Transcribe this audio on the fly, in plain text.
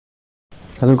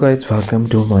Hello guys, welcome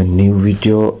to my new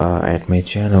video at my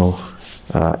channel.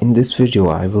 In this video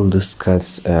I will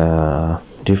discuss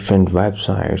different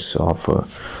websites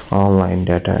of online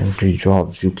data entry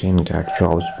jobs. You can get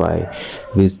jobs by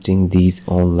visiting these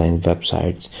online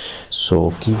websites,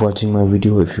 so keep watching my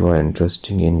video if you are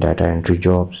interested in data entry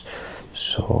jobs.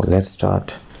 So let's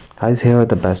start. Guys, here are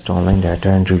the best online data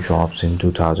entry jobs in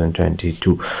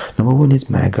 2022. Number one is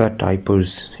Mega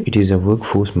Typers. It is a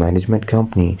workforce management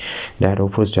company that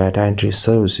offers data entry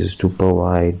services to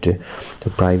private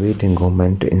and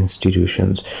government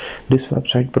institutions. This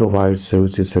website provides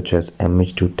services such as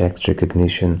image to text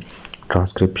recognition,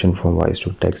 transcription from voice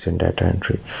to text, and data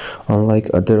entry. Unlike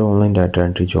other online data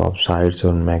entry job sites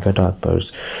on Mega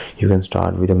Typers, you can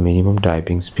start with a minimum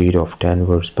typing speed of 10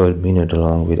 words per minute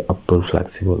along with upper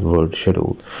flexible word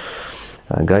schedule.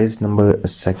 Guys, number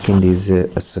second is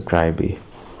Scribe.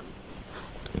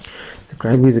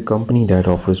 Scribe is a company that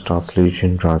offers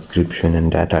translation, transcription,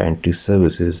 and data entry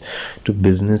services to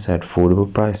business at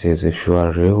affordable prices. If you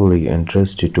are really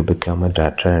interested to become a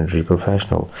data entry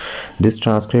professional, this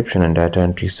transcription and data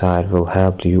entry site will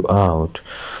help you out.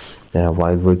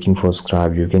 While working for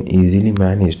Scribe, you can easily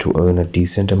manage to earn a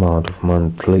decent amount of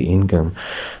monthly income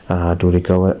to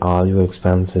recover all your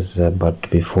expenses, but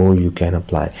before you can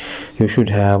apply, you should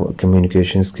have a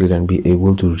communication skill and be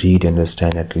able to read and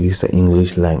understand at least the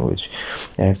English language.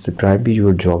 At Scribe,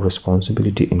 your job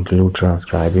responsibility include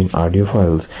transcribing audio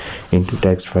files into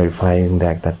text, verifying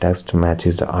that the text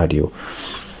matches the audio.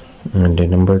 And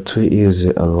number three is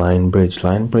LineBridge.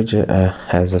 LineBridge,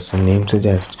 as the name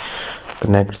suggests,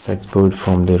 connects experts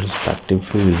from their respective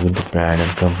fields with the brand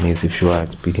and companies. If you are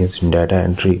experienced in data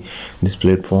entry, this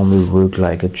platform will work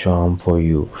like a charm for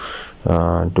you.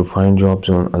 To find jobs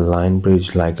on a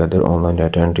LineBridge, like other online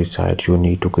data entry sites, you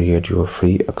need to create your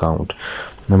free account.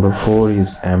 Number four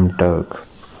is mTurk.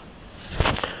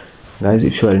 Guys,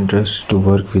 if you are interested to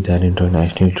work with an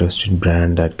internationally trusted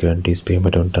brand that guarantees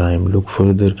payment on time, look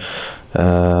further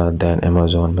than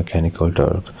Amazon Mechanical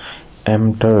Turk.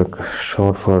 mTurk,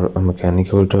 short for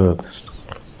Mechanical Turk,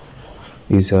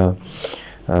 is a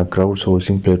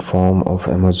crowdsourcing platform of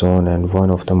Amazon and one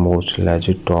of the most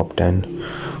legit top 10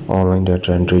 online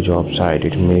data entry job site.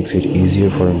 It makes it easier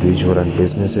for individuals and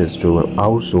businesses to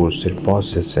outsource their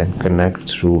process and connect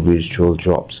through virtual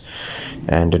jobs.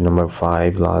 And number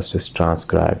five, last, is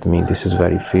Transcribe. This is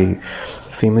very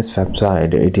famous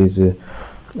website. It is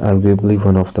arguably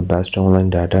one of the best online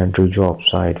data entry job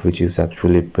site, which is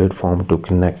actually a platform to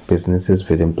connect businesses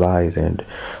with employees and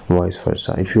vice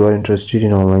versa. If you are interested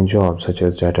in online jobs such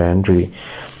as data entry,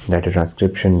 data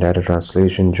transcription, data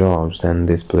translation jobs, then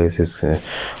this place is a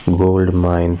gold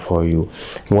mine for you.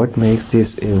 What makes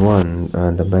this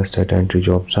the best data entry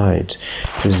job sites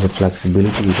is the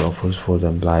flexibility it offers for the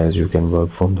employees. You can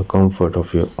work from the comfort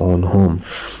of your own home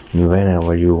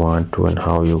whenever you want to and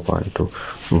how you want to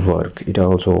work. It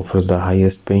also offers the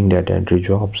highest paying data entry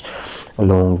jobs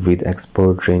along with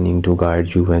expert training to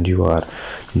guide you when you are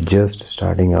just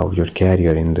starting out your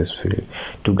career in this field.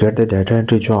 To get the data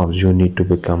entry jobs, you need to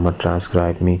become a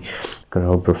Transcribe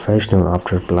Crowd professional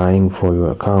after applying for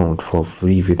your account for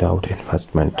free without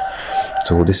investment.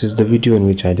 So this is the video in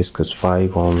which I discussed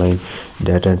 5 online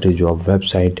data entry job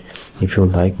website. If you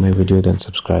like my video, then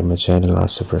subscribe my channel,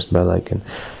 also press bell icon.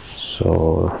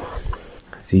 So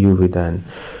see you with an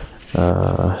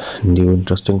new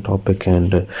interesting topic,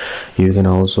 and you can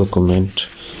also comment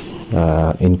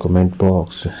in comment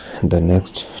box the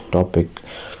next topic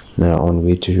on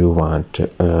which you want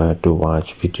to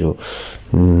watch video.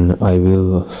 I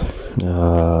will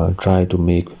try to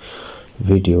make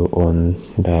video on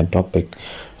that topic,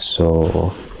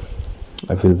 so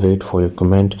I will wait for your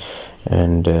comment,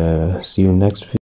 and see you next video.